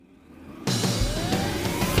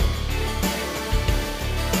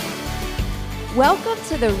Welcome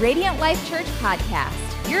to the Radiant Life Church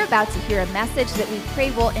podcast. You're about to hear a message that we pray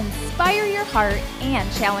will inspire your heart and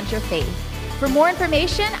challenge your faith. For more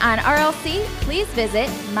information on RLC, please visit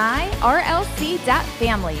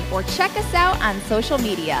myrlc.family or check us out on social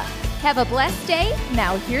media. Have a blessed day.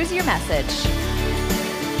 Now here's your message. I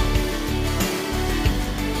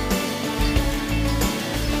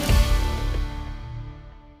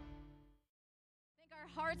think our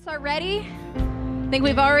hearts are ready. I think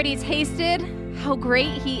we've already tasted how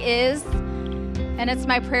great He is. And it's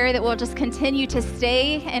my prayer that we'll just continue to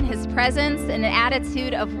stay in His presence in an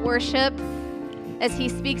attitude of worship as He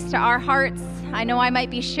speaks to our hearts. I know I might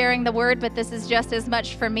be sharing the word, but this is just as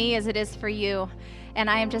much for me as it is for you. And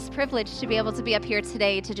I am just privileged to be able to be up here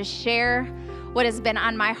today to just share what has been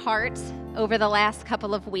on my heart over the last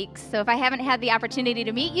couple of weeks. So if I haven't had the opportunity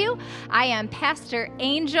to meet you, I am Pastor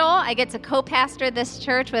Angel. I get to co-pastor this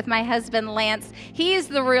church with my husband, Lance. He's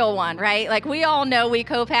the real one, right? Like we all know we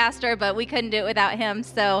co-pastor, but we couldn't do it without him.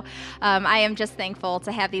 So I am just thankful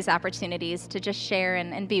to have these opportunities to just share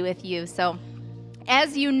and be with you. So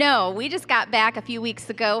as you know, we just got back a few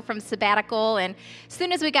weeks ago from sabbatical, and as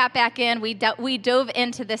soon as we got back in, we dove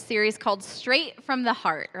into this series called Straight from the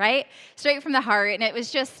Heart, right? Straight from the Heart, and it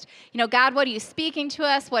was just, God, what are you speaking to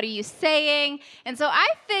us? What are you saying? And so I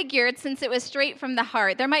figured, since it was straight from the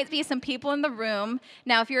heart, there might be some people in the room.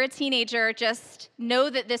 Now, if you're a teenager, just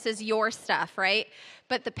know that this is your stuff, right?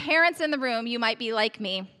 But the parents in the room, you might be like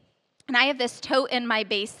me. And I have this tote in my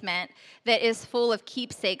basement that is full of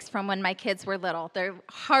keepsakes from when my kids were little. They're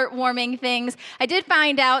heartwarming things. I did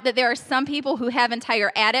find out that there are some people who have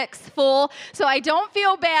entire attics full, so I don't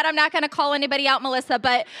feel bad. I'm not going to call anybody out, Melissa,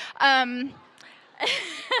 but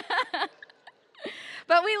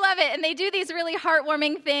but we love it, and they do these really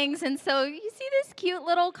heartwarming things. And so you see this cute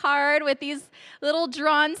little card with these little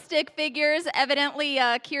drawn stick figures. Evidently,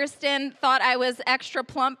 Kirsten thought I was extra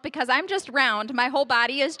plump because I'm just round. My whole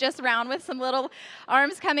body is just round with some little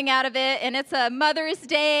arms coming out of it. And it's a Mother's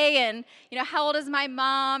Day, and how old is my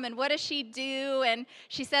mom, and what does she do? And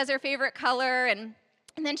she says her favorite color, and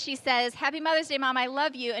then she says, "Happy Mother's Day, Mom, I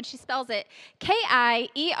love you." And she spells it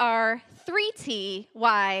Kier 3TYNN.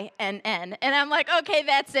 And I'm like, okay,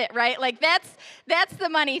 that's it, right? Like that's the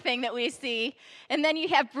money thing that we see. And then you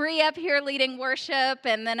have Bree up here leading worship.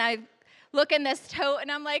 And then I look in this tote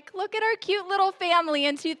and I'm like, look at our cute little family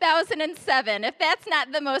in 2007. If that's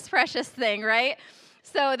not the most precious thing, right?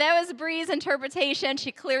 So that was Bree's interpretation.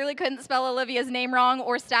 She clearly couldn't spell Olivia's name wrong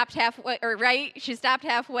or stopped halfway, or right? She stopped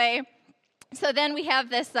halfway. So then we have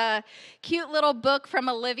this cute little book from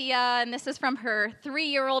Olivia, and this is from her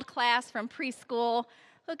 3-year-old class from preschool.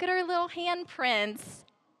 Look at her little handprints.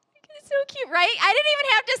 It's so cute, right? I didn't even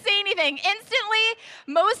have to say anything. Instantly,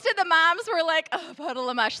 most of the moms were like, oh, puddle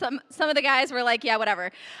of mush. Some of the guys were like, yeah,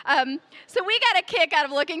 whatever. So we got a kick out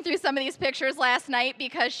of looking through some of these pictures last night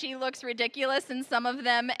because she looks ridiculous in some of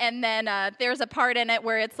them. And then there's a part in it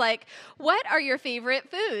where it's like, what are your favorite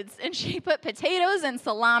foods? And she put potatoes and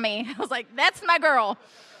salami. I was like, that's my girl.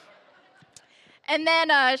 And then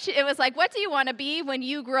it was like, what do you want to be when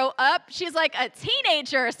you grow up? She's like, a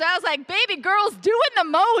teenager. So I was like, baby girl's doing the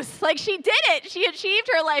most. Like, she did it. She achieved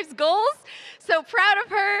her life's goals. So proud of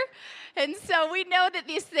her. And so we know that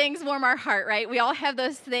these things warm our heart, right? We all have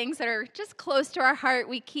those things that are just close to our heart.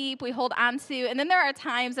 We hold on to. And then there are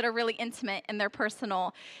times that are really intimate and they're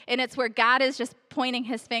personal. And it's where God is just pointing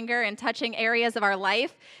His finger and touching areas of our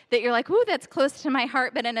life that you're like, ooh, that's close to my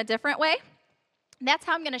heart, but in a different way. That's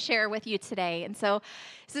how I'm going to share with you today. And so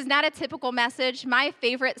this is not a typical message. My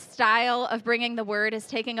favorite style of bringing the word is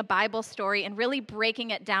taking a Bible story and really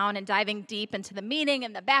breaking it down and diving deep into the meaning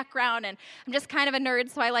and the background. And I'm just kind of a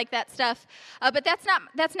nerd, so I like that stuff. But that's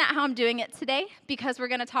not how I'm doing it today, because we're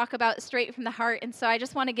going to talk about straight from the heart. And so I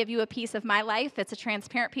just want to give you a piece of my life. It's a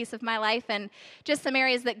transparent piece of my life, and just some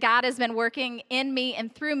areas that God has been working in me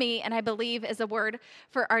and through me, and I believe is a word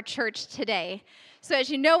for our church today. So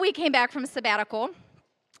as you know, we came back from sabbatical,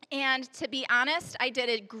 and to be honest, I did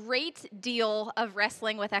a great deal of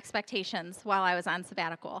wrestling with expectations while I was on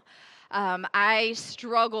sabbatical. I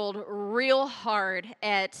struggled real hard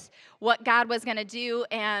at what God was going to do,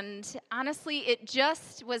 and honestly, it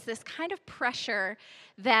just was this kind of pressure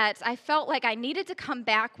that I felt like I needed to come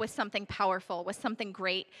back with something powerful, with something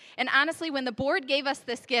great. And honestly, when the board gave us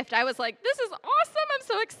this gift, I was like, this is awesome, I'm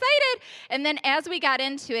so excited. And then as we got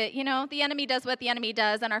into it, the enemy does what the enemy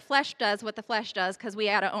does, and our flesh does what the flesh does, because we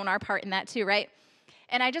got to own our part in that too, right?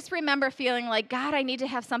 And I just remember feeling like, God, I need to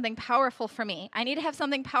have something powerful for me. I need to have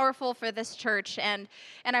something powerful for this church, and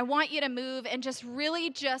I want you to move and just really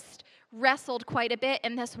just wrestled quite a bit,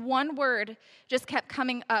 and this one word just kept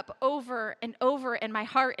coming up over and over in my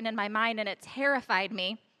heart and in my mind, and it terrified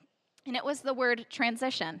me. And it was the word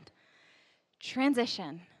transition.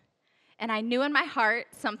 Transition. And I knew in my heart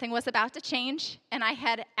something was about to change, and I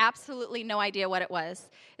had absolutely no idea what it was.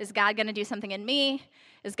 Is God going to do something in me?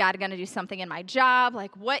 Is God going to do something in my job?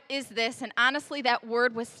 Like, what is this? And honestly, that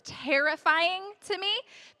word was terrifying to me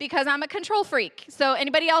because I'm a control freak. So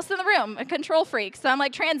anybody else in the room, a control freak. So I'm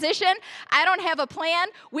like, transition, I don't have a plan.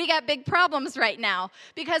 We got big problems right now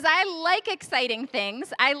because I like exciting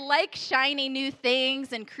things. I like shiny new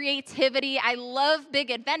things and creativity. I love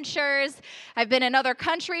big adventures. I've been in other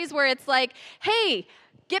countries where it's like, hey,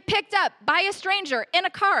 get picked up by a stranger in a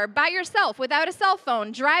car by yourself without a cell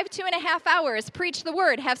phone. Drive 2.5 hours. Preach the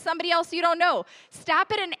word. Have somebody else you don't know.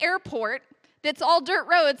 Stop at an airport that's all dirt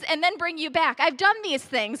roads and then bring you back. I've done these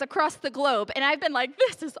things across the globe, and I've been like,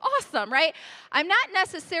 this is awesome, right? I'm not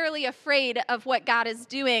necessarily afraid of what God is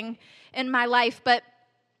doing in my life, but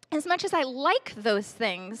as much as I like those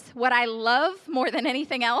things, what I love more than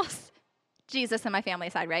anything else, Jesus and my family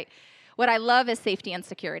aside, right? What I love is safety and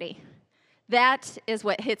security. That is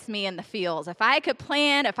what hits me in the feels. If I could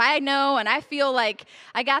plan, if I know, and I feel like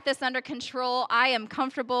I got this under control, I am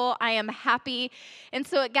comfortable, I am happy. And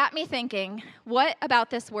so it got me thinking, what about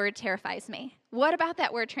this word terrifies me? What about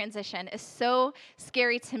that word transition is so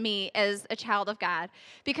scary to me as a child of God?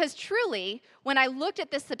 Because truly, when I looked at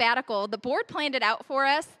this sabbatical, the board planned it out for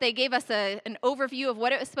us. They gave us an overview of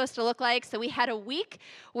what it was supposed to look like. So we had a week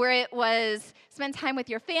where it was spend time with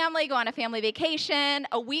your family, go on a family vacation,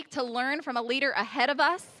 a week to learn from a leader ahead of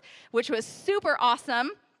us, which was super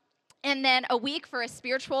awesome. And then a week for a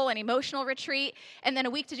spiritual and emotional retreat, and then a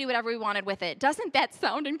week to do whatever we wanted with it. Doesn't that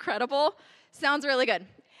sound incredible? Sounds really good.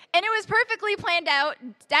 And it was perfectly planned out,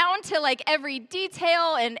 down to like every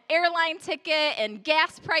detail and airline ticket and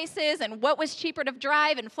gas prices and what was cheaper to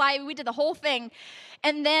drive and fly. We did the whole thing.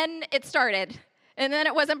 And then it started. And then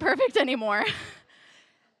it wasn't perfect anymore.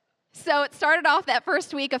 So it started off that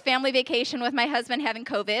first week of family vacation with my husband having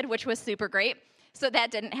COVID, which was super great. So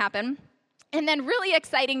that didn't happen. And then really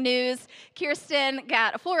exciting news, Kirsten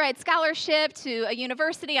got a full-ride scholarship to a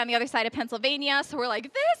university on the other side of Pennsylvania. So we're like,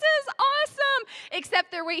 this is awesome,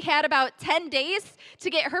 except that we had about 10 days to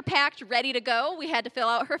get her packed, ready to go. We had to fill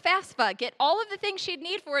out her FAFSA, get all of the things she'd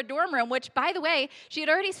need for a dorm room, which, by the way, she had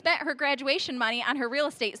already spent her graduation money on her real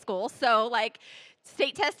estate school. So, like,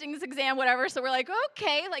 state testings, exam, whatever. So we're like,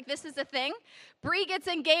 okay, like this is a thing. Bree gets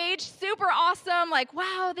engaged, super awesome, like,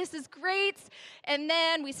 wow, this is great. And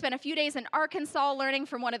then we spent a few days in Arkansas learning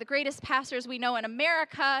from one of the greatest pastors we know in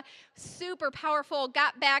America, super powerful,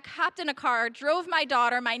 got back, hopped in a car, drove my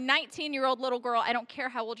daughter, my 19-year-old little girl. I don't care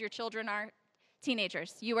how old your children are,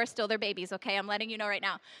 teenagers. You are still their babies, okay? I'm letting you know right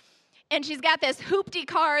now. And she's got this hoopty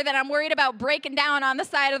car that I'm worried about breaking down on the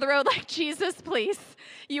side of the road. Like, Jesus, please,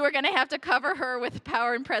 you are going to have to cover her with the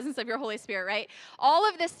power and presence of your Holy Spirit, right? All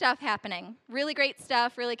of this stuff happening. Really great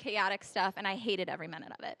stuff, really chaotic stuff, and I hated every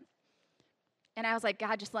minute of it. And I was like,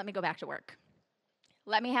 God, just let me go back to work.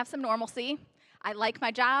 Let me have some normalcy. I like my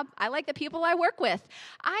job. I like the people I work with.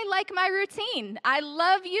 I like my routine. I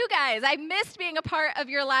love you guys. I missed being a part of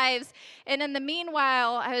your lives. And in the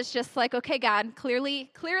meanwhile, I was just like, okay, God, clearly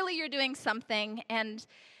you're doing something. And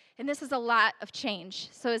this is a lot of change.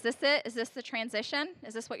 So is this it? Is this the transition?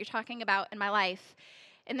 Is this what you're talking about in my life?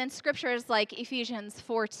 And then scriptures like Ephesians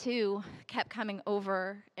 4:2 kept coming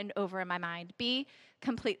over and over in my mind. Be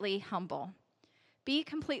completely humble. Be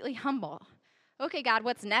completely humble. Okay, God,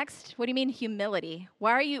 what's next? What do you mean humility?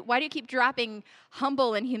 Why do you keep dropping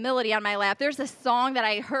humble and humility on my lap? There's a song that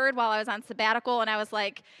I heard while I was on sabbatical, and I was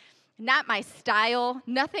like, not my style,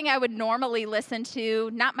 nothing I would normally listen to,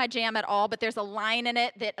 not my jam at all, but there's a line in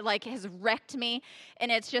it that like has wrecked me,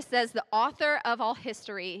 and it just says, the author of all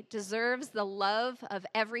history deserves the love of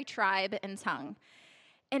every tribe and tongue.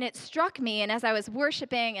 And it struck me, and as I was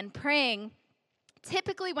worshiping and praying,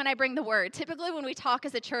 typically when I bring the word, typically when we talk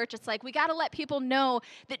as a church, it's like we got to let people know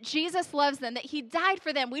that Jesus loves them, that he died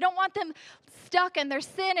for them. We don't want them stuck in their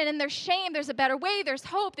sin and in their shame. There's a better way, there's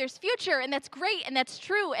hope, there's future, and that's great, and that's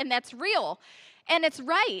true, and that's real, and it's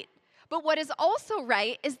right. But what is also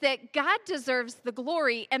right is that God deserves the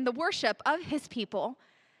glory and the worship of his people.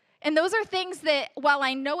 And those are things that, while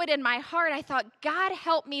I know it in my heart, I thought, God,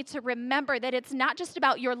 help me to remember that it's not just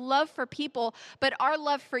about your love for people, but our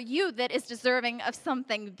love for you that is deserving of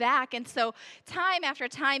something back. And so time after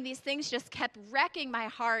time, these things just kept wrecking my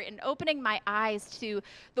heart and opening my eyes to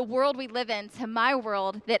the world we live in, to my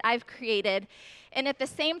world that I've created. And at the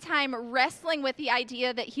same time, wrestling with the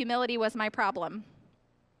idea that humility was my problem.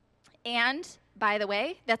 And, by the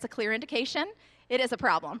way, that's a clear indication it is a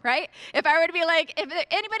problem, right? If I were to be like, if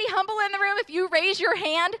anybody humble in the room, if you raise your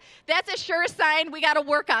hand, that's a sure sign we got to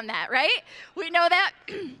work on that, right? We know that.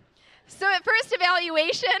 So at first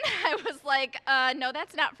evaluation, I was like, no,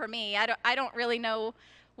 that's not for me. I don't really know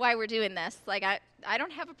why we're doing this. Like, I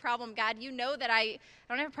don't have a problem, God. You know that I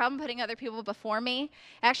don't have a problem putting other people before me.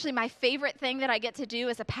 Actually, my favorite thing that I get to do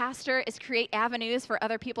as a pastor is create avenues for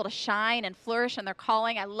other people to shine and flourish in their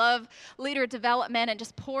calling. I love leader development and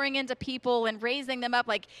just pouring into people and raising them up.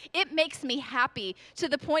 Like, it makes me happy to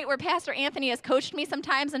the point where Pastor Anthony has coached me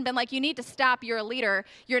sometimes and been like, you need to stop. You're a leader.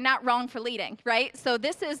 You're not wrong for leading, right? So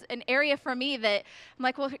this is an area for me that I'm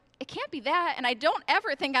like, well, it can't be that. And I don't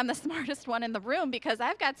ever think I'm the smartest one in the room because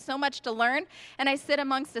I've got so much to learn. And I sit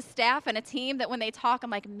amongst a staff and a team that when they talk, I'm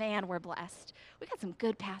like, man, we're blessed. We got some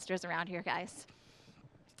good pastors around here, guys.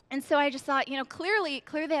 And so I just thought, clearly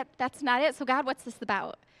that's not it. So God, what's this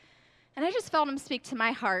about? And I just felt him speak to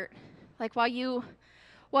my heart. Like, while you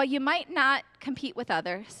might not compete with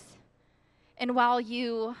others, and while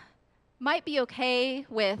you might be okay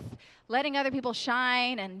with letting other people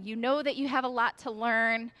shine, and you know that you have a lot to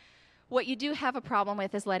learn, what you do have a problem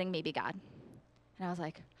with is letting me be God. And I was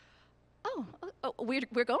like, oh,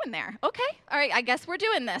 we're going there. Okay, all right, I guess we're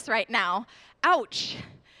doing this right now. Ouch.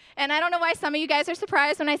 And I don't know why some of you guys are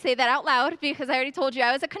surprised when I say that out loud, because I already told you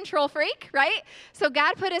I was a control freak, right? So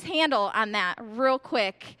God put his handle on that real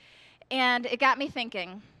quick, and it got me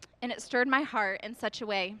thinking, and it stirred my heart in such a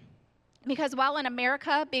way. Because while in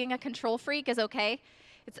America, being a control freak is okay,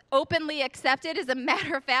 it's openly accepted. As a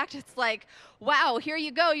matter of fact, it's like, wow, here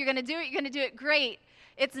you go. You're going to do it. You're going to do it great.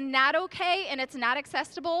 It's not okay, and it's not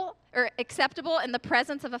acceptable in the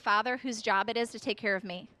presence of a father whose job it is to take care of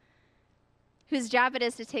me, whose job it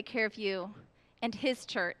is to take care of you and his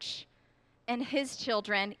church and his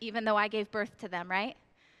children, even though I gave birth to them, right?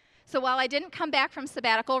 So while I didn't come back from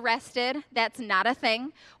sabbatical rested, that's not a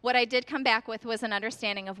thing. What I did come back with was an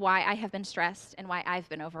understanding of why I have been stressed and why I've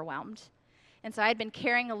been overwhelmed. And so I'd been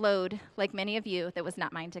carrying a load, like many of you, that was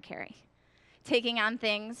not mine to carry. Taking on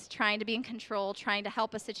things, trying to be in control, trying to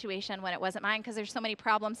help a situation when it wasn't mine, because there's so many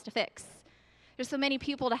problems to fix. There's so many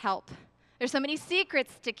people to help. There's so many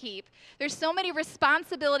secrets to keep. There's so many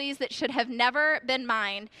responsibilities that should have never been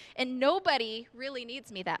mine, and nobody really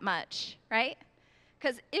needs me that much, right?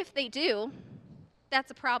 Because if they do,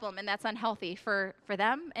 that's a problem, and that's unhealthy for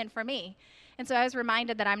them and for me. And so I was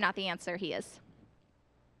reminded that I'm not the answer, he is.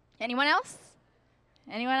 Anyone else?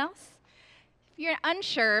 Anyone else? If you're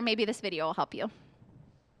unsure, maybe this video will help you.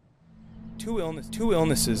 Two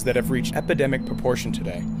illnesses that have reached epidemic proportion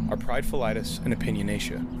today are pridefullitis and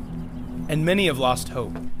opinionatia. And many have lost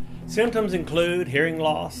hope. Symptoms include hearing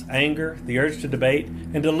loss, anger, the urge to debate,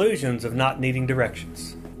 and delusions of not needing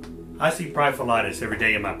directions. I see pridefullitis every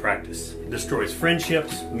day in my practice. It destroys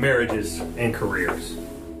friendships, marriages, and careers.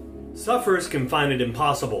 Sufferers can find it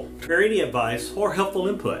impossible to hear any advice or helpful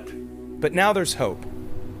input. But now there's hope.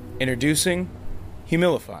 Introducing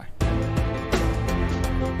Humilify.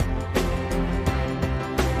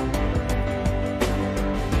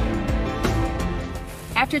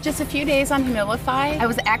 After just a few days on Humilify, I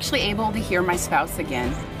was actually able to hear my spouse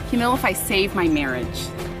again. Humilify saved my marriage.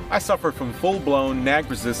 I suffered from full-blown,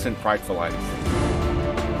 nag-resistant pridefullitis.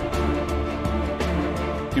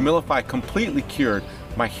 Humilify completely cured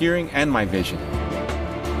my hearing and my vision.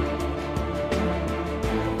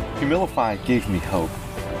 Humilify gave me hope.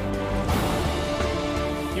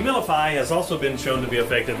 Humilify has also been shown to be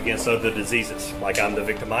effective against other diseases, like I'm the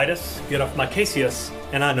victimitis, get off my caseus,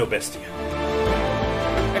 and I know bestia.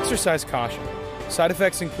 Exercise caution. Side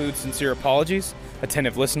effects include sincere apologies,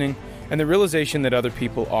 attentive listening, and the realization that other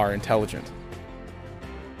people are intelligent.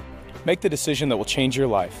 Make the decision that will change your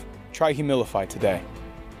life. Try Humilify today.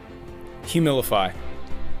 Humilify.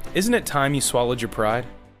 Isn't it time you swallowed your pride?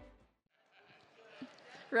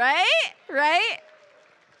 Right?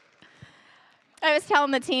 I was telling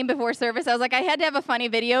the team before service, I was like, I had to have a funny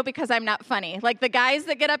video because I'm not funny. Like, the guys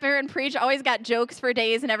that get up here and preach always got jokes for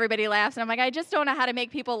days and everybody laughs. And I'm like, I just don't know how to make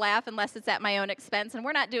people laugh unless it's at my own expense. And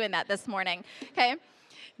we're not doing that this morning, okay?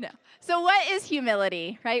 No. So what is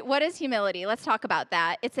humility, right? What is humility? Let's talk about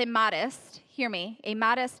that. It's a modest, hear me, a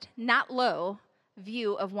modest, not low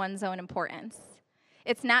view of one's own importance.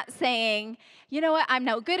 It's not saying, you know what, I'm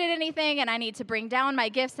no good at anything and I need to bring down my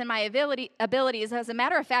gifts and my abilities. As a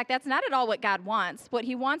matter of fact, that's not at all what God wants. What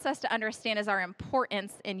he wants us to understand is our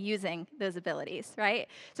importance in using those abilities, right?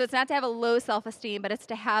 So it's not to have a low self-esteem, but it's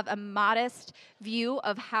to have a modest view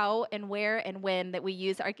of how and where and when that we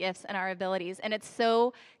use our gifts and our abilities. And it's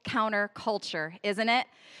so counterculture, isn't it?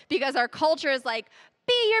 Because our culture is like,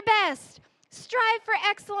 be your best, strive for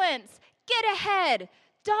excellence, get ahead,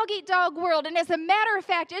 dog-eat-dog world. And as a matter of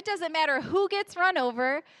fact, it doesn't matter who gets run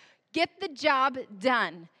over, get the job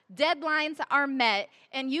done. Deadlines are met,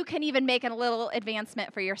 and you can even make a little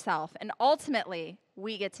advancement for yourself. And ultimately,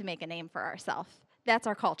 we get to make a name for ourselves. That's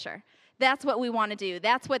our culture. That's what we want to do.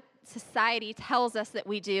 That's what society tells us that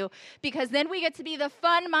we do, because then we get to be the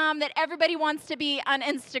fun mom that everybody wants to be on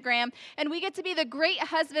Instagram, and we get to be the great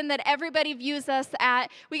husband that everybody views us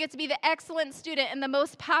at. We get to be the excellent student and the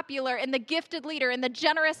most popular and the gifted leader and the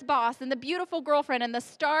generous boss and the beautiful girlfriend and the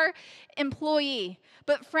star employee.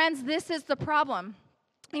 But friends, this is the problem,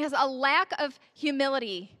 because a lack of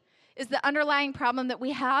humility is the underlying problem that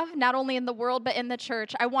we have, not only in the world, but in the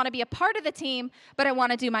church. I want to be a part of the team, but I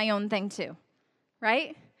want to do my own thing too,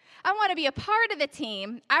 right? I want to be a part of the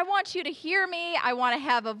team. I want you to hear me. I want to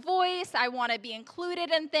have a voice. I want to be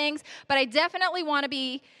included in things, but I definitely want to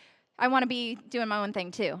be doing my own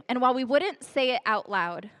thing too. And while we wouldn't say it out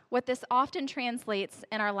loud, what this often translates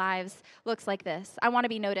in our lives looks like this. I want to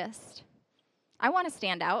be noticed. I want to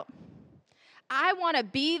stand out. I want to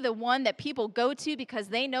be the one that people go to because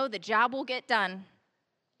they know the job will get done.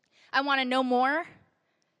 I want to know more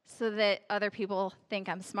so that other people think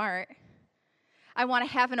I'm smart. I want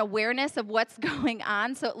to have an awareness of what's going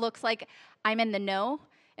on so it looks like I'm in the know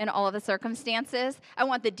in all of the circumstances. I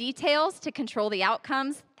want the details to control the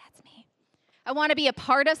outcomes. That's me. I want to be a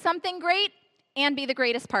part of something great and be the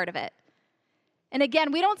greatest part of it. And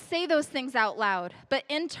again, we don't say those things out loud, but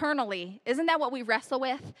internally, isn't that what we wrestle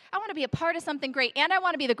with? I want to be a part of something great, and I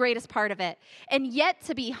want to be the greatest part of it. And yet,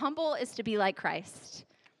 to be humble is to be like Christ.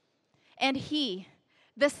 And he,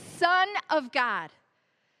 the Son of God,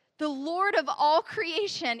 the Lord of all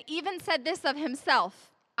creation, even said this of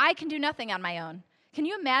himself: I can do nothing on my own. Can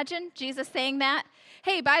you imagine Jesus saying that?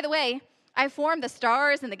 Hey, by the way, I formed the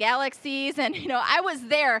stars and the galaxies, and, I was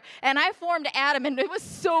there, and I formed Adam, and it was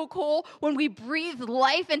so cool when we breathed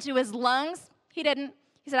life into his lungs. He didn't.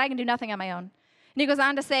 He said, I can do nothing on my own. And he goes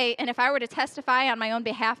on to say, and if I were to testify on my own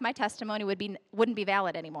behalf, my testimony wouldn't be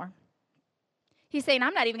valid anymore. He's saying,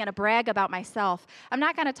 I'm not even going to brag about myself. I'm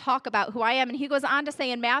not going to talk about who I am. And he goes on to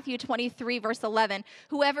say in Matthew 23, verse 11,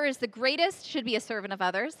 whoever is the greatest should be a servant of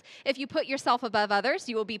others. If you put yourself above others,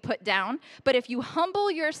 you will be put down. But if you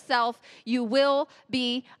humble yourself, you will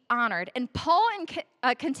be honored. And Paul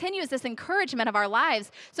continues this encouragement of our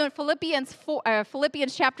lives. So in Philippians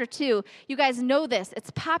chapter 2, you guys know this.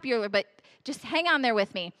 It's popular, but just hang on there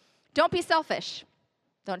with me. Don't be selfish.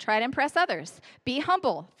 Don't try to impress others. Be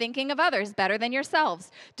humble, thinking of others better than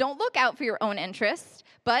yourselves. Don't look out for your own interests,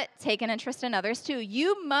 but take an interest in others too.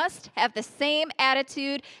 You must have the same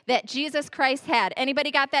attitude that Jesus Christ had.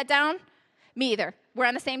 Anybody got that down? Me either. We're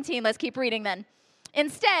on the same team. Let's keep reading then.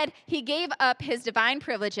 Instead, he gave up his divine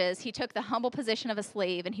privileges. He took the humble position of a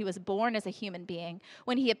slave, and he was born as a human being.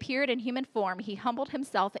 When he appeared in human form, he humbled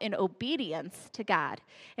himself in obedience to God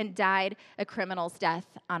and died a criminal's death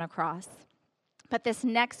on a cross. But this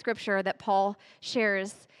next scripture that Paul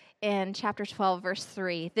shares in chapter 12, verse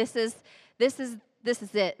 3, this is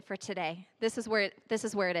it for today. This is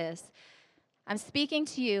where it is. I'm speaking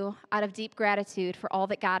to you out of deep gratitude for all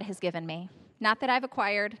that God has given me. Not that I've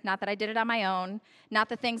acquired, not that I did it on my own, not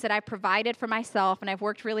the things that I've provided for myself and I've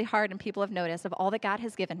worked really hard and people have noticed, of all that God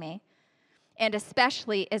has given me. And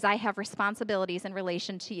especially as I have responsibilities in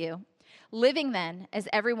relation to you. Living then, as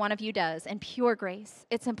every one of you does, in pure grace,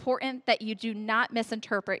 it's important that you do not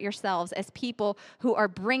misinterpret yourselves as people who are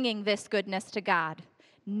bringing this goodness to God.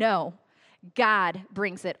 No, God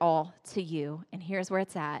brings it all to you. And here's where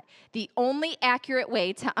it's at. The only accurate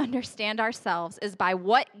way to understand ourselves is by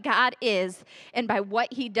what God is and by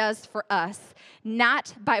what he does for us,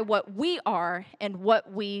 not by what we are and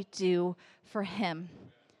what we do for him.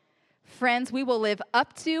 Friends, we will live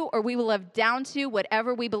up to or we will live down to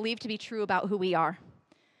whatever we believe to be true about who we are.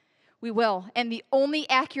 We will. And the only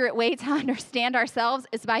accurate way to understand ourselves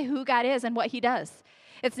is by who God is and what he does.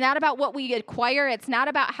 It's not about what we acquire. It's not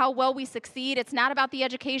about how well we succeed. It's not about the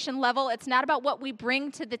education level. It's not about what we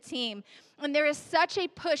bring to the team. And there is such a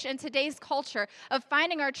push in today's culture of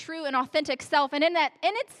finding our true and authentic self. And in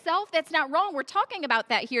itself, that's not wrong. We're talking about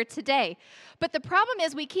that here today. But the problem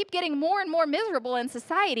is we keep getting more and more miserable in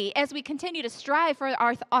society as we continue to strive for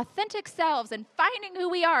our authentic selves and finding who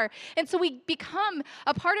we are. And so we become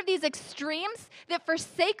a part of these extremes that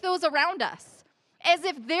forsake those around us, as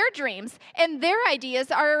if their dreams and their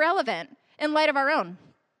ideas are irrelevant in light of our own.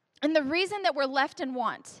 And the reason that we're left in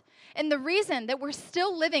want, and the reason that we're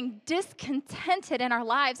still living discontented in our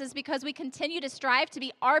lives, is because we continue to strive to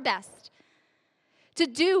be our best, to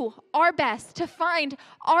do our best, to find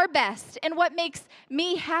our best and what makes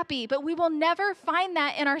me happy. But we will never find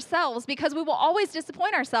that in ourselves because we will always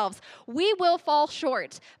disappoint ourselves. We will fall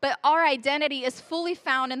short, but our identity is fully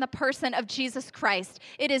found in the person of Jesus Christ.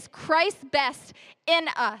 It is Christ's best in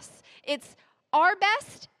us. It's our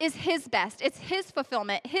best is his best. It's his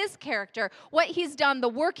fulfillment, his character, what he's done, the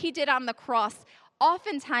work he did on the cross,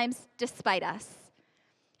 oftentimes despite us.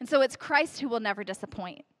 And so it's Christ who will never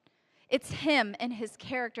disappoint. It's him and his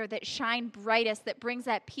character that shine brightest, that brings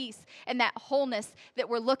that peace and that wholeness that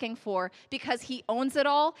we're looking for because he owns it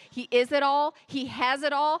all, he is it all, he has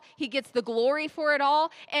it all, he gets the glory for it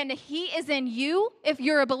all, and he is in you if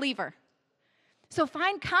you're a believer. So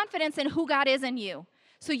find confidence in who God is in you.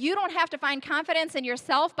 So you don't have to find confidence in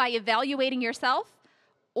yourself by evaluating yourself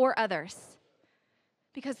or others.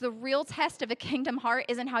 Because the real test of a kingdom heart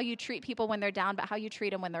isn't how you treat people when they're down, but how you treat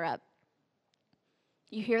them when they're up.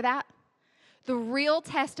 You hear that? The real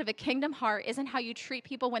test of a kingdom heart isn't how you treat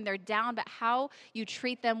people when they're down, but how you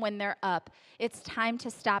treat them when they're up. It's time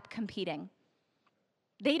to stop competing.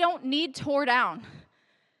 They don't need tore down.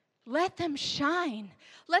 Let them shine.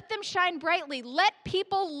 Let them shine brightly. Let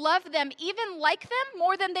people love them, even like them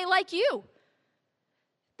more than they like you.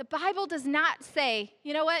 The Bible does not say,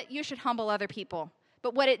 you know what, you should humble other people.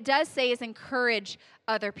 But what it does say is encourage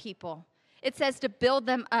other people. It says to build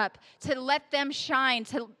them up, to let them shine,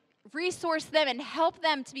 to resource them and help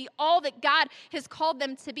them to be all that God has called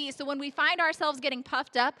them to be. So when we find ourselves getting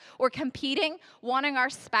puffed up or competing, wanting our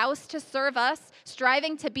spouse to serve us,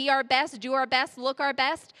 striving to be our best, do our best, look our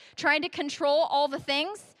best, trying to control all the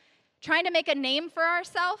things, trying to make a name for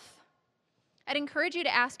ourselves, I'd encourage you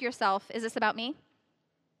to ask yourself, is this about me?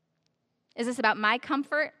 Is this about my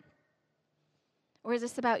comfort? Or is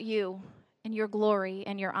this about you and your glory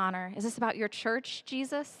and your honor? Is this about your church,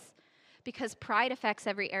 Jesus? Because pride affects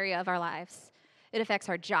every area of our lives. It affects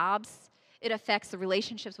our jobs. It affects the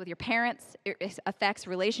relationships with your parents. It affects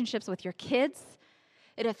relationships with your kids.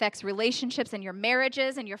 It affects relationships in your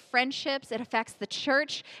marriages and your friendships. It affects the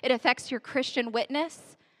church. It affects your Christian witness.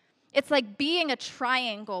 It's like being a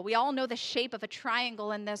triangle. We all know the shape of a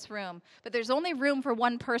triangle in this room, but there's only room for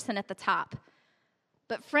one person at the top.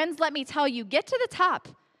 But friends, let me tell you, get to the top.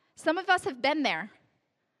 Some of us have been there.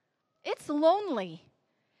 It's lonely.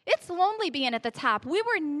 It's lonely being at the top. We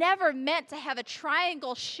were never meant to have a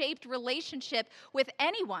triangle-shaped relationship with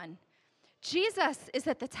anyone. Jesus is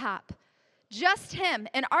at the top, just him,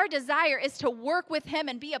 and our desire is to work with him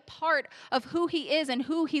and be a part of who he is and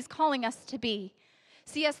who he's calling us to be.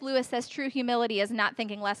 C.S. Lewis says true humility is not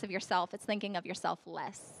thinking less of yourself, it's thinking of yourself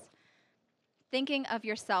less. Thinking of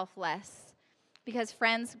yourself less. Because,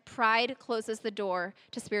 friends, pride closes the door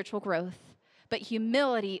to spiritual growth, but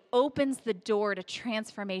humility opens the door to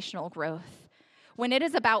transformational growth. When it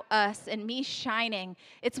is about us and me shining,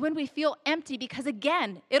 it's when we feel empty because,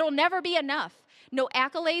 again, it'll never be enough. No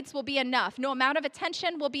accolades will be enough. No amount of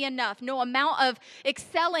attention will be enough. No amount of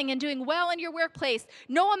excelling and doing well in your workplace.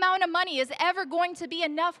 No amount of money is ever going to be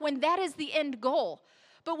enough when that is the end goal.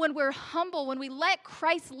 But when we're humble, when we let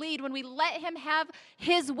Christ lead, when we let him have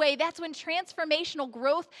his way, that's when transformational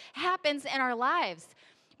growth happens in our lives.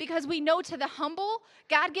 Because we know to the humble,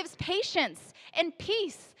 God gives patience and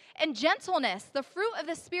peace and gentleness. The fruit of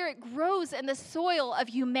the Spirit grows in the soil of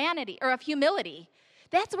humanity or of humility.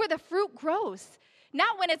 That's where the fruit grows.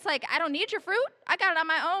 Not when it's like, I don't need your fruit. I got it on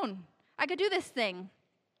my own. I could do this thing.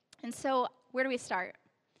 And so where do we start?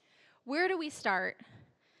 Where do we start?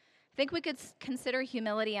 I think we could consider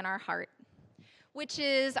humility in our heart, which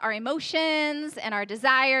is our emotions and our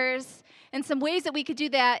desires. And some ways that we could do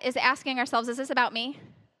that is asking ourselves, is this about me?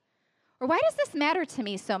 Or why does this matter to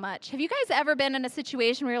me so much? Have you guys ever been in a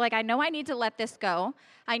situation where you're like, I know I need to let this go.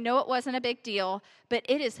 I know it wasn't a big deal, but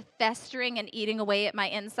it is festering and eating away at my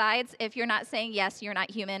insides. If you're not saying yes, you're not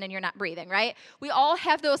human and you're not breathing, right? We all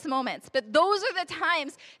have those moments, but those are the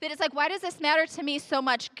times that it's like, why does this matter to me so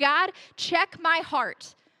much? God, check my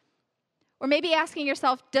heart. Or maybe asking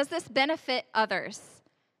yourself, does this benefit others?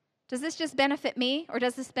 Does this just benefit me, or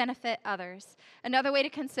does this benefit others? Another way to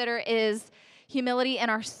consider is humility in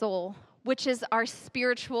our soul, which is our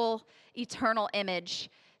spiritual, eternal image,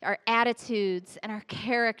 our attitudes and our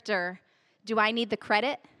character. Do I need the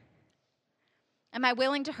credit? Am I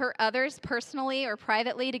willing to hurt others personally or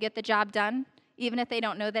privately to get the job done, even if they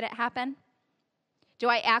don't know that it happened? Do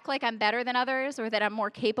I act like I'm better than others or that I'm more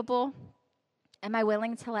capable? Am I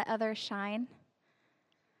willing to let others shine?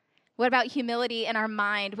 What about humility in our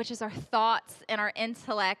mind, which is our thoughts and our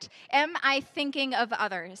intellect? Am I thinking of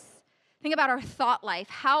others? Think about our thought life.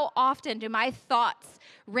 How often do my thoughts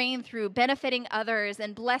reign through benefiting others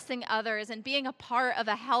and blessing others and being a part of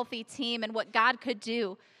a healthy team and what God could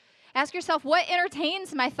do? Ask yourself, what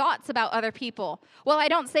entertains my thoughts about other people? Well, I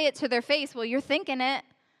don't say it to their face. Well, you're thinking it.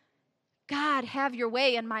 God, have your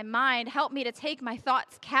way in my mind. Help me to take my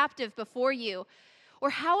thoughts captive before you. Or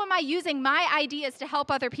how am I using my ideas to help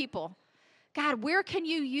other people? God, where can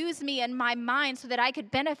you use me in my mind so that I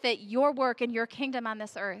could benefit your work and your kingdom on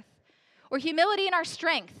this earth? Or humility in our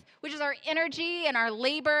strength, which is our energy and our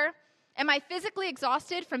labor. Am I physically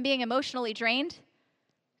exhausted from being emotionally drained?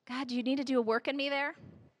 God, do you need to do a work in me there?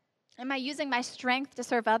 Am I using my strength to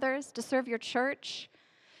serve others, to serve your church?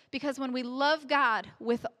 Because when we love God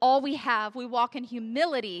with all we have, we walk in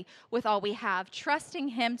humility with all we have, trusting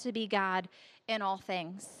him to be God in all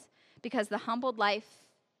things. Because the humbled life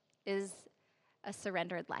is a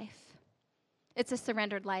surrendered life. It's a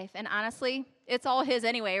surrendered life. And honestly, it's all his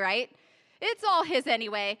anyway, right? It's all his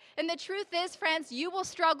anyway. And the truth is, friends, you will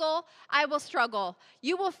struggle, I will struggle.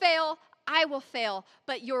 You will fail, I will fail.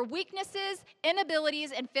 But your weaknesses,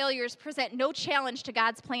 inabilities, and failures present no challenge to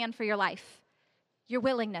God's plan for your life. Your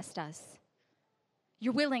willingness does.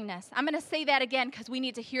 Your willingness. I'm going to say that again because we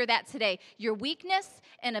need to hear that today. Your weakness,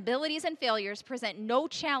 inabilities, and failures present no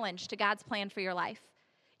challenge to God's plan for your life.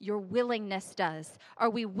 Your willingness does. Are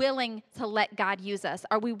we willing to let God use us?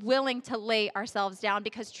 Are we willing to lay ourselves down?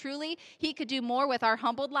 Because truly, he could do more with our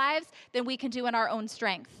humbled lives than we can do in our own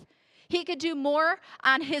strength. He could do more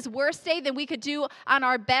on his worst day than we could do on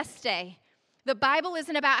our best day. The Bible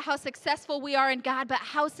isn't about how successful we are in God, but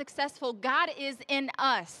how successful God is in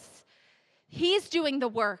us. He's doing the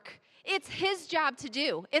work. It's his job to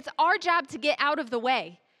do. It's our job to get out of the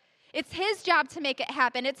way. It's his job to make it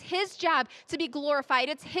happen. It's his job to be glorified.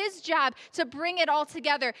 It's his job to bring it all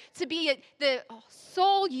together, to be the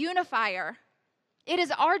sole unifier. It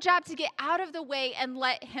is our job to get out of the way and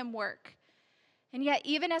let him work. And yet,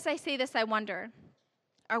 even as I say this, I wonder,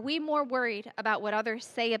 are we more worried about what others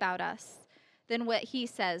say about us than what he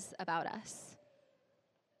says about us?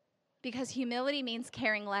 Because humility means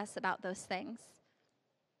caring less about those things.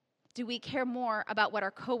 Do we care more about what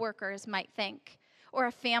our coworkers might think, or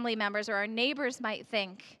our family members, or our neighbors might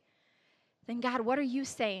think? Then God, what are you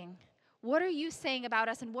saying? What are you saying about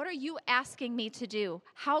us, and what are you asking me to do?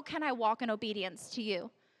 How can I walk in obedience to you?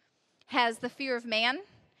 Has the fear of man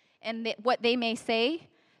and what they may say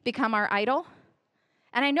become our idol?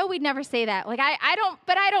 And I know we'd never say that. Like, I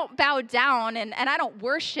don't bow down and I don't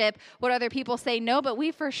worship what other people say. No, but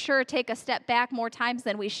we for sure take a step back more times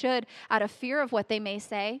than we should out of fear of what they may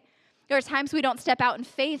say. There are times we don't step out in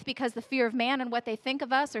faith because the fear of man and what they think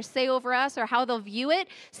of us or say over us or how they'll view it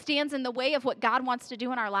stands in the way of what God wants to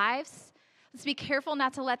do in our lives. Let's be careful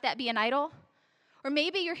not to let that be an idol. Or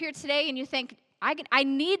maybe you're here today and you think, I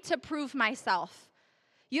need to prove myself.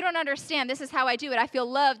 You don't understand. This is how I do it. I feel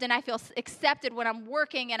loved and I feel accepted when I'm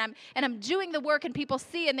working and I'm doing the work and people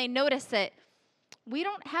see and they notice it. We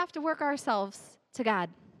don't have to work ourselves to God.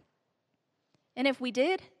 And if we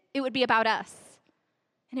did, it would be about us.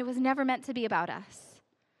 And it was never meant to be about us.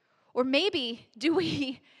 Or maybe do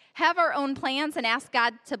we have our own plans and ask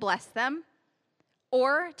God to bless them?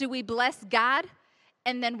 Or do we bless God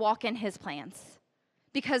and then walk in his plans?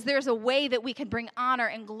 Because there's a way that we can bring honor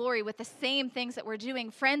and glory with the same things that we're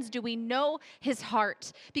doing. Friends, do we know his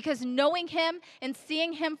heart? Because knowing him and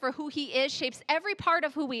seeing him for who he is shapes every part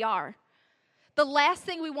of who we are. The last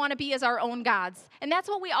thing we want to be is our own gods. And that's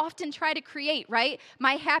what we often try to create, right?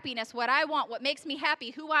 My happiness, what I want, what makes me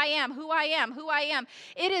happy, who I am, who I am, who I am.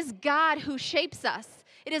 It is God who shapes us.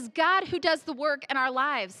 It is God who does the work in our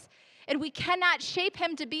lives. And we cannot shape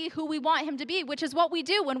him to be who we want him to be, which is what we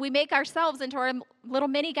do when we make ourselves into our little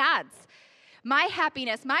mini gods. My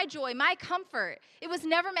happiness, my joy, my comfort, it was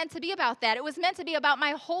never meant to be about that. It was meant to be about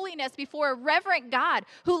my holiness before a reverent God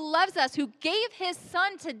who loves us, who gave his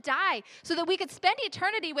son to die so that we could spend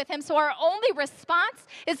eternity with him. So our only response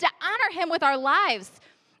is to honor him with our lives.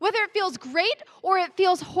 Whether it feels great or it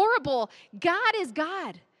feels horrible, God is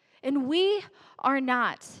God, and we are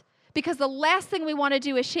not. Because the last thing we want to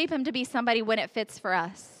do is shape him to be somebody when it fits for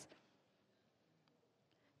us.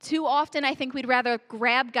 Too often, I think we'd rather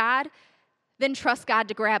grab God than trust God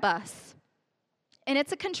to grab us. And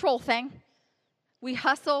it's a control thing. We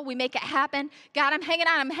hustle, we make it happen. God, I'm hanging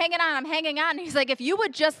on. And he's like, if you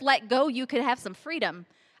would just let go, you could have some freedom.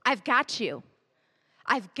 I've got you.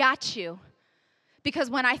 Because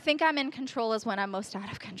when I think I'm in control is when I'm most out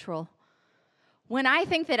of control. When I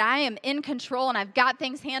think that I am in control and I've got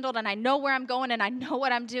things handled and I know where I'm going and I know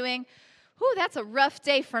what I'm doing, that's a rough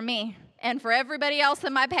day for me and for everybody else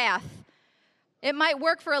in my path. It might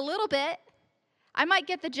work for a little bit. I might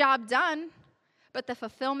get the job done, but the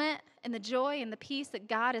fulfillment and the joy and the peace that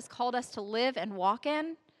God has called us to live and walk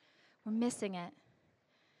in, we're missing it.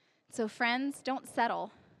 So friends, don't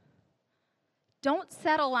settle. Don't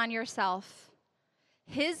settle on yourself.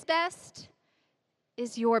 His best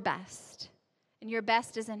is your best, and your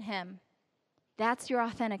best is in him. That's your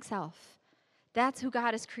authentic self. That's who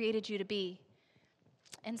God has created you to be.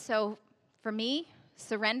 And so for me,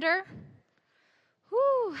 surrender,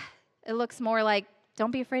 it looks more like, don't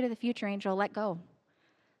be afraid of the future, Angel. Let go.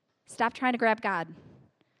 Stop trying to grab God.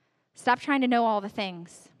 Stop trying to know all the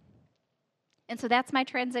things. And so that's my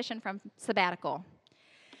transition from sabbatical.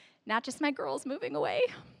 Not just my girls moving away,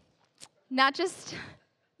 not just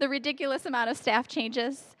the ridiculous amount of staff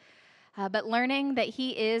changes, but learning that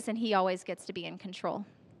he is and he always gets to be in control.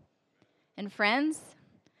 And friends,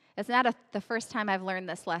 it's not the first time I've learned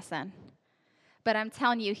this lesson, but I'm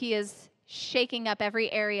telling you, he is shaking up every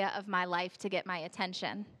area of my life to get my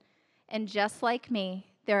attention. And just like me,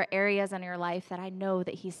 there are areas in your life that I know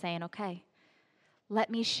that he's saying, okay, let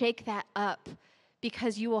me shake that up,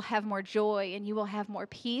 because you will have more joy and you will have more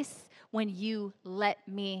peace when you let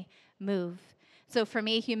me move. So for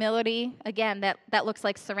me, humility, again, that looks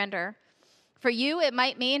like surrender. For you, it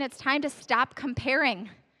might mean it's time to stop comparing,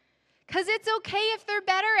 because it's okay if they're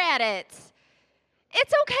better at it.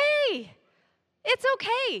 It's okay. It's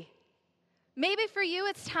okay. Maybe for you,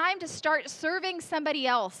 it's time to start serving somebody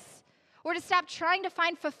else, or to stop trying to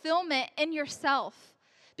find fulfillment in yourself.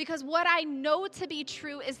 Because what I know to be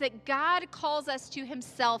true is that God calls us to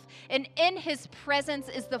himself, and in his presence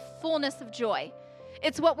is the fullness of joy.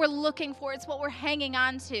 It's what we're looking for. It's what we're hanging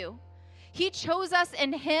on to. He chose us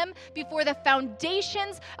in him before the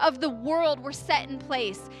foundations of the world were set in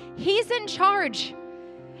place. He's in charge,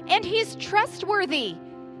 and he's trustworthy.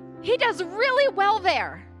 He does really well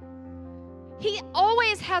there. He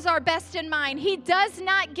always has our best in mind. He does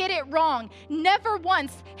not get it wrong. Never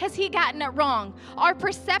once has he gotten it wrong. Our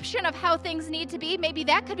perception of how things need to be, maybe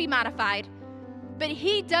that could be modified. But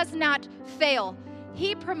he does not fail.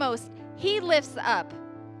 He promotes. He lifts up.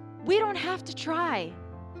 We don't have to try.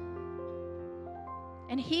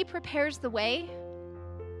 And he prepares the way.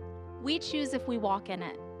 We choose if we walk in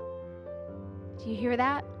it. Do you hear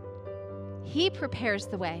that? He prepares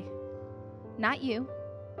the way. Not you.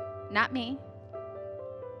 Not me.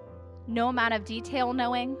 No amount of detail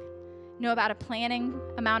knowing, no amount of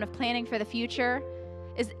planning for the future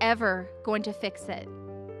is ever going to fix it.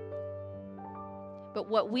 But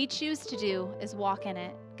what we choose to do is walk in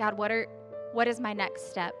it. God, what is my next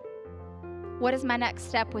step? What is my next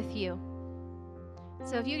step with you?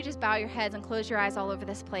 So if you could just bow your heads and close your eyes all over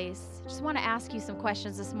this place, I just want to ask you some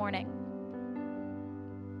questions this morning.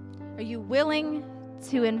 Are you willing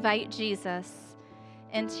to invite Jesus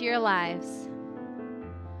into your lives,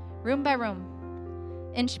 room by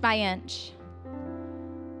room, inch by inch?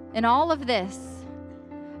 In all of this,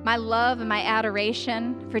 my love and my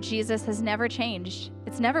adoration for Jesus has never changed.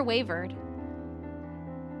 It's never wavered.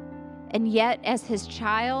 And yet, as his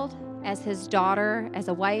child, as his daughter, as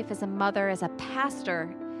a wife, as a mother, as a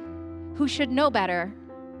pastor who should know better,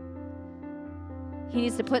 he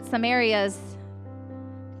needs to put some areas,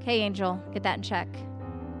 okay, Angel, get that in check.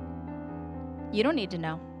 You don't need to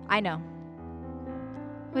know. I know.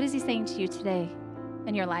 What is he saying to you today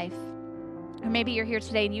in your life? Or maybe you're here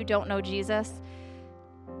today and you don't know Jesus.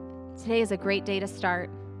 Today is a great day to start.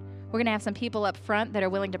 We're going to have some people up front that are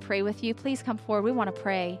willing to pray with you. Please come forward. We want to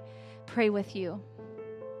pray with you.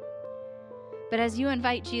 But as you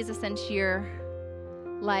invite Jesus into your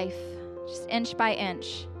life, just inch by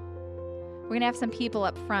inch, we're going to have some people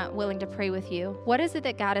up front willing to pray with you. What is it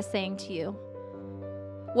that God is saying to you?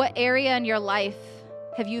 What area in your life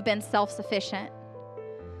have you been self-sufficient?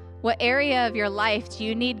 What area of your life do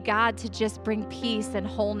you need God to just bring peace and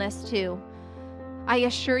wholeness to? I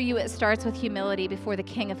assure you it starts with humility before the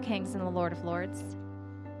King of Kings and the Lord of Lords.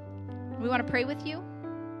 We want to pray with you,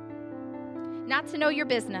 not to know your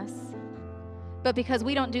business, but because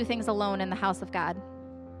we don't do things alone in the house of God.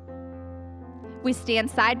 We stand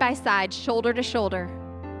side by side, shoulder to shoulder,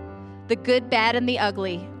 the good, bad, and the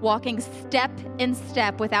ugly, walking step in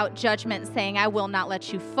step without judgment, saying, I will not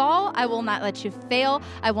let you fall, I will not let you fail,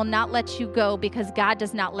 I will not let you go, because God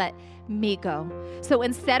does not let me go. So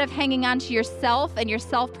instead of hanging on to yourself and your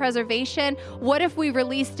self-preservation, what if we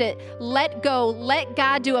released it? Let go, let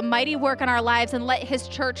God do a mighty work in our lives, and let his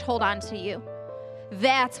church hold on to you.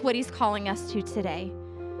 That's what he's calling us to today.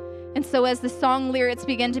 And so as the song lyrics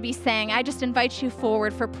begin to be sang, I just invite you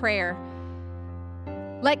forward for prayer.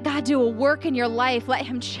 Let God do a work in your life. Let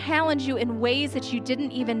him challenge you in ways that you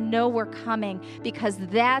didn't even know were coming, because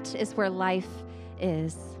that is where life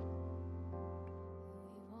is.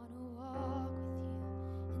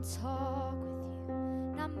 and talk with you,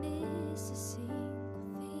 not miss a single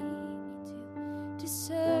thing you do.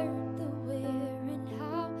 Discern the where and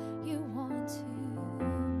how you want to move.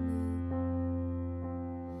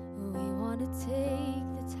 We want to take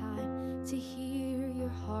the time to hear your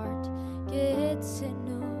heart, get to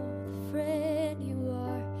know the friend you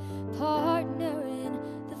are, partner in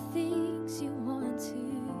the things you want to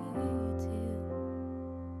do.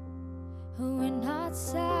 We're not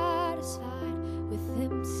satisfied with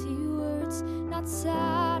empty words, not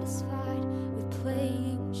satisfied with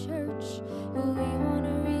playing church. We want a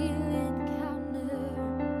real encounter.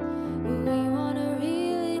 We want a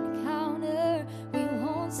real encounter. We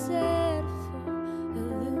won't settle for a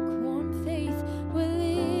lukewarm faith. We're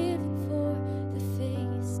living for the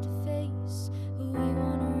face to face. We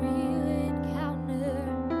want a real encounter.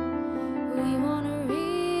 We want a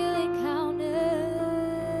real encounter.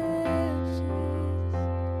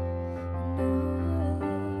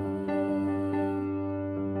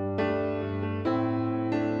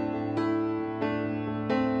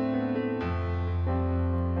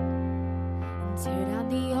 Tear down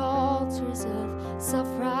the altars of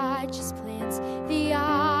self-righteous plans, the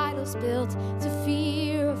idols built to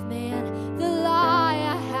fear of man, the lie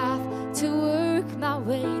I have to work my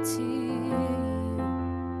way to you.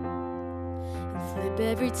 And flip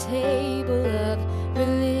every table of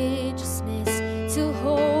religiousness till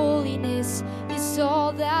holiness is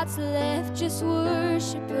all that's left, just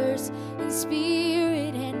worshipers in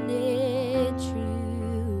spirit and in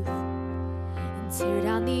truth. And tear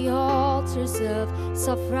down the altars of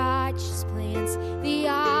self-righteous plans, the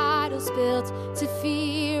idols built to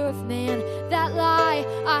fear of man, that lie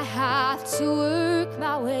I have to work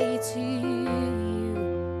my way to you.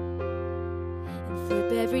 And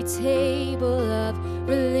flip every table of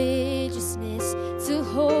religiousness till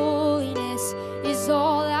holiness is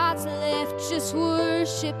all that's left, just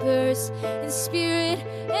worshipers in spirit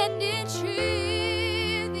and in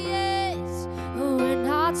truth. Yes, we're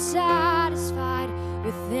not satisfied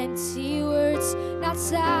with empty words, not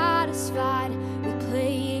satisfied with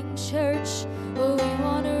playing church. Oh, we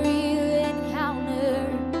want a real encounter.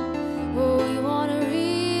 Oh, we want a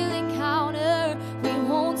real encounter. We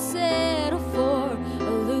won't settle for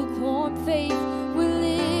a lukewarm faith. We're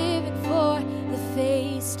living for the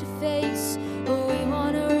face to face. Oh, we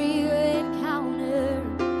want a real encounter.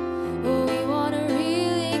 Oh, we want a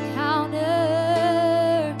real encounter.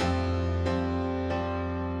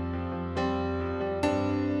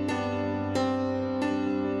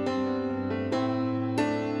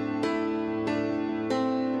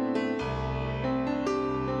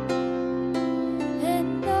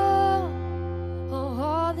 And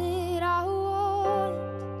all that I want,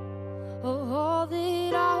 all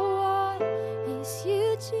that I want is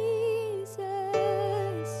you, Jesus.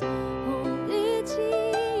 Only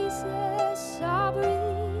Jesus, I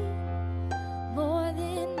breathe more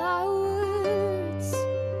than my words,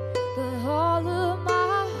 but all of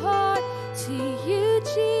my heart to you,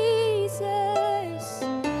 Jesus.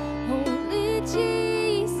 Only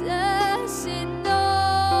Jesus, and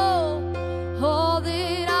all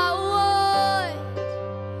that I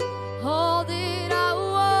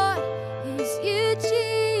want is you,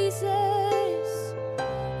 Jesus.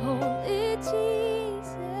 Only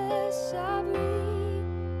Jesus, I breathe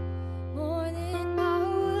more than my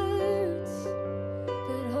words,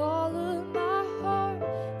 but all of my heart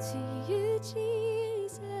to you,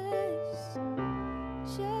 Jesus.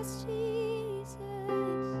 Just Jesus.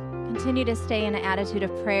 Continue to stay in an attitude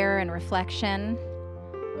of prayer and reflection.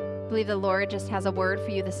 I believe the Lord just has a word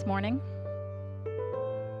for you this morning.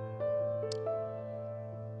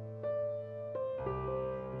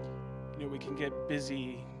 You know, we can get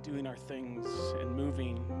busy doing our things and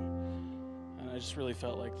moving. And I just really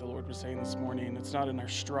felt like the Lord was saying this morning, it's not in our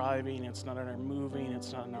striving, it's not in our moving,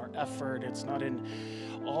 it's not in our effort, it's not in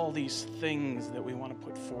all these things that we want to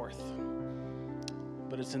put forth,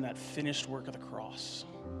 but it's in that finished work of the cross.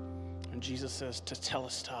 And Jesus says,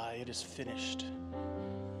 "Tetelestai, it is finished."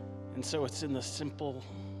 And so it's in the simple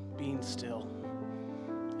being still,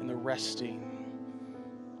 in the resting,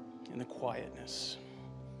 in the quietness,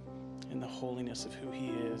 in the holiness of who He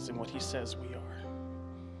is and what He says we are.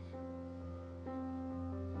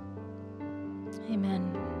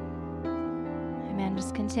 Amen. Amen.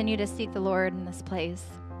 Just continue to seek the Lord in this place.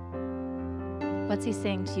 What's He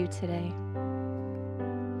saying to you today?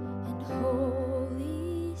 And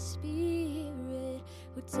Holy Spirit,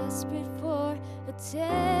 we're desperate for a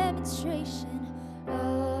demonstration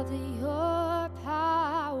of your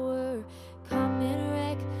power. Come and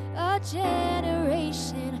wreck a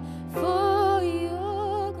generation for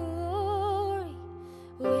your glory,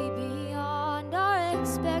 way beyond our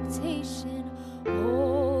expectations.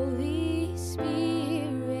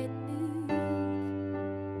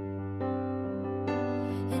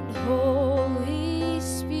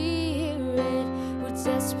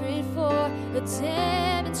 a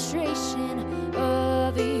demonstration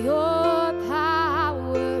of your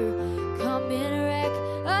power. Come and wreck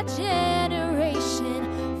a generation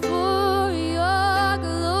for your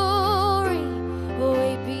glory,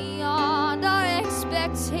 way beyond our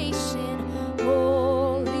expectation.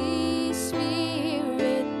 Holy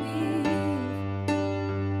Spirit, move,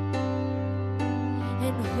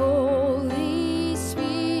 and Holy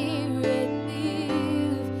Spirit,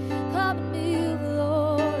 move. Come and move,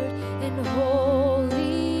 Lord, and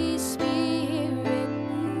Holy Spirit,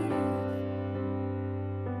 move.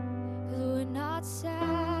 'Cause we're not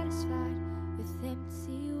satisfied with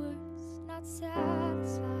empty words, not satisfied